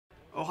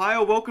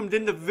Ohio welcomed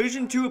in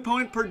Division II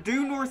opponent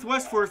Purdue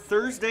Northwest for a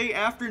Thursday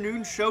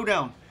afternoon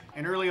showdown.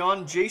 And early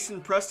on,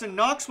 Jason Preston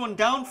knocks one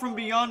down from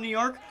beyond the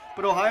arc,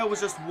 but Ohio was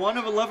just 1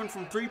 of 11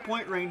 from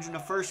three-point range in the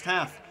first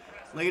half.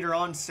 Later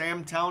on,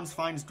 Sam Towns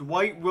finds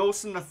Dwight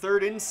Wilson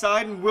III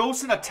inside, and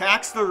Wilson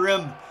attacks the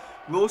rim.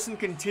 Wilson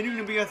continuing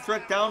to be a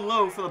threat down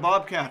low for the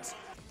Bobcats.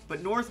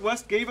 But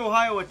Northwest gave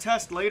Ohio a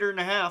test later in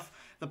the half.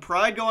 The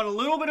Pride go on a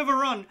little bit of a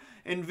run,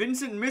 and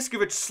Vincent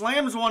Miskovich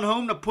slams one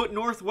home to put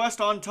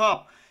Northwest on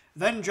top.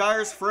 Then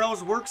Jairus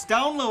Farrells works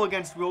down low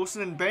against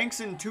Wilson and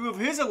banks in 2 of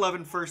his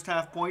 11 first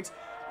half points.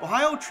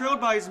 Ohio trailed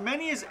by as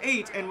many as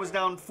 8 and was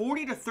down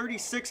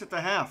 40-36 at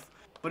the half.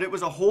 But it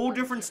was a whole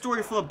different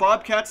story for the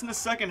Bobcats in the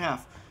second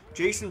half.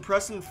 Jason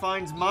Preston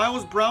finds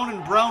Miles Brown,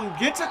 and Brown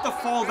gets at the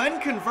fall, then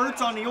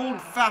converts on the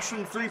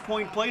old-fashioned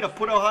three-point play to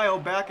put Ohio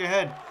back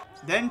ahead.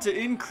 Then to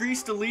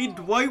increase the lead,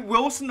 Dwight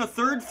Wilson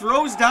III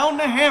throws down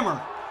the hammer.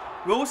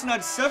 Wilson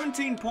had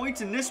 17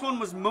 points, and this one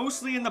was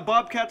mostly in the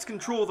Bobcats'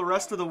 control the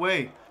rest of the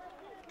way.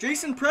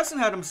 Jason Preston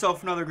had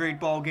himself another great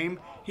ball game.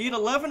 He had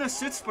 11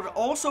 assists, but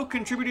also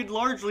contributed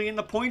largely in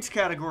the points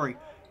category.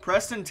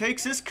 Preston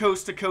takes his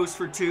coast-to-coast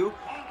for 2.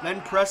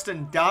 Then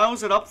Preston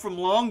dials it up from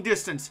long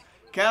distance,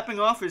 capping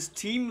off his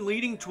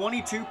team-leading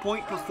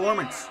 22-point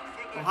performance.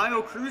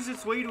 Ohio cruised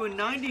its way to a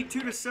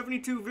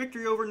 92-72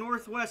 victory over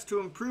Northwest to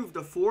improve to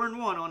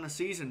 4-1 on the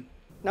season.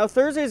 Now,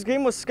 Thursday's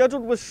game was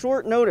scheduled with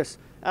short notice.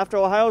 After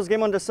Ohio's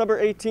game on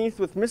December 18th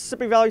with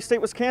Mississippi Valley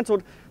State was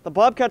canceled, the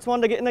Bobcats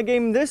wanted to get in the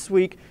game this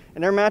week,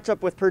 and their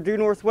matchup with Purdue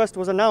Northwest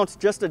was announced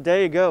just a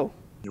day ago.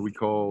 We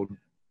called,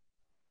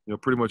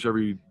 pretty much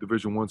every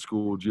Division I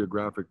school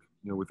geographic,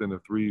 within a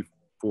 3-4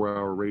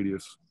 hour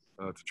radius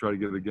to try to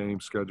get the game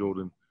scheduled,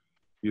 and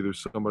either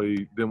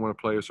somebody didn't want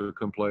to play us or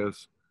couldn't play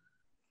us.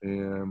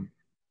 And,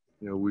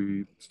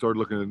 we started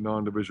looking at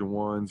non-Division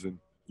I's, and,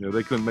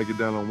 they couldn't make it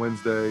down on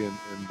Wednesday,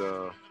 and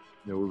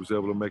we was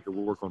able to make it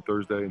work on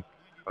Thursday. And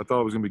I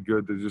thought it was going to be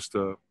good to just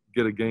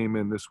get a game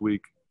in this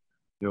week,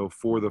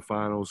 for the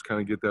finals, kind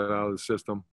of get that out of the system.